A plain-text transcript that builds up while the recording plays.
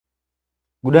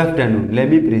Good afternoon. Let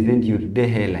me present you the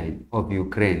headline of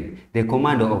Ukraine. The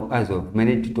commander of Azov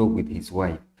managed to talk with his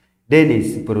wife.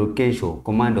 Denis Poroshenko,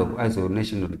 commander of Azov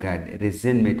National Guard,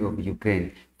 resentment of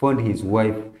Ukraine, found his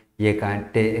wife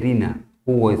Yekaterina,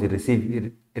 who was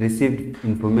received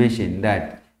information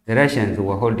that the Russians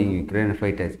were holding Ukrainian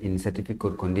fighters in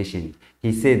certificate condition.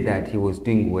 He said that he was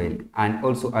doing well and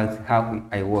also asked how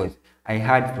I was. I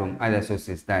heard from other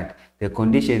sources that the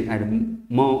conditions are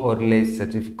more or less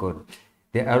certificate.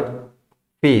 They are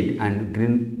fed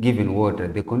and given water.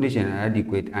 The conditions are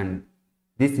adequate and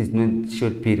this is not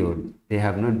short period. They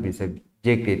have not been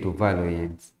subjected to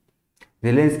violence.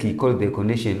 Zelensky called the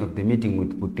condition of the meeting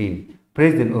with Putin.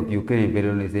 President of Ukraine,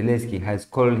 Volodymyr Zelensky, has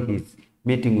called his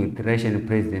meeting with Russian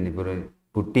President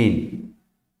Putin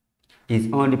is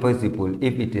only possible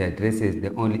if it addresses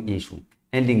the only issue,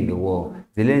 ending the war.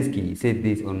 Zelensky said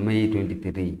this on May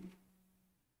 23,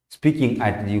 speaking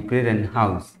at the Ukrainian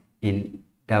House in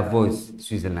Davos,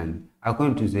 Switzerland.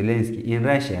 According to Zelensky, in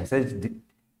Russia, such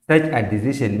a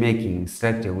decision-making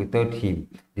structure without him,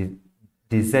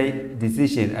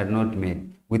 decisions are not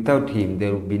made. Without him,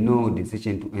 there will be no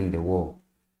decision to end the war.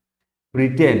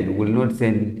 Britain will not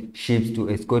send ships to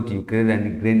escort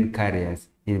Ukrainian grain carriers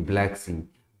in Black Sea.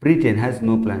 Britain has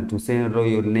no plan to send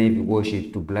Royal Navy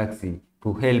warships to Black Sea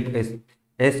to help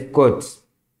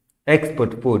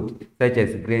export food such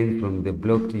as grain from the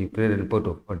blocked Ukrainian port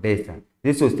of Odessa.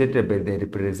 This was stated by the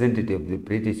representative of the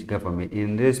British government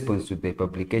in response to the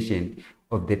publication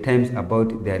of the Times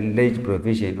about the alleged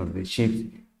provision of the ships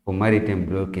for maritime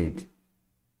blockade.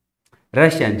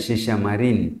 Russian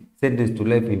Shishimarin sentenced to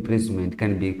life imprisonment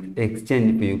can be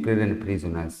exchanged for Ukrainian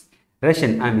prisoners.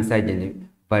 Russian Army Sergeant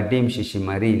Vadim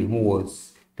Shishimarin, who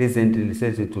was recently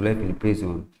sentenced to life in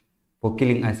prison for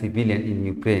killing a civilian in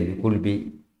Ukraine, could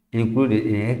be included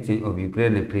in an exchange of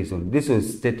Ukrainian prison. This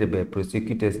was stated by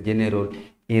Prosecutors General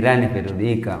Iran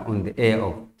Fedorika on the air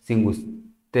of Single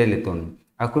Teleton.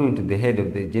 According to the head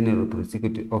of the General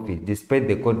Prosecutor's Office, despite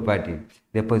the court verdict,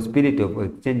 the possibility of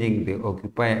exchanging the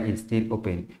occupier is still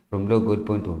open from legal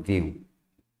point of view.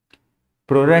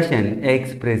 Pro-Russian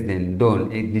ex-president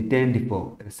Dodon is detained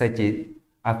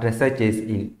after searches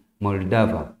in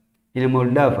Moldova. In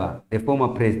Moldova, the former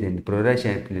president,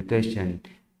 pro-Russian politician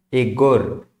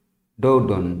Igor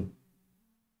Dodon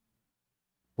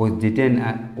was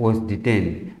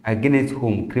detained, against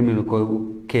whom criminal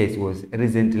case was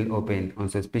recently opened on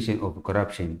suspicion of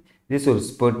corruption. This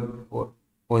was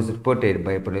reported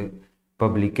by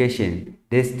publication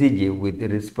Destige with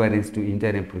reference to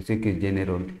Interim Prosecutor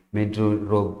General Medro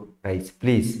Rob Rice.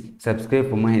 Please subscribe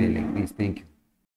for more like this. Thank you.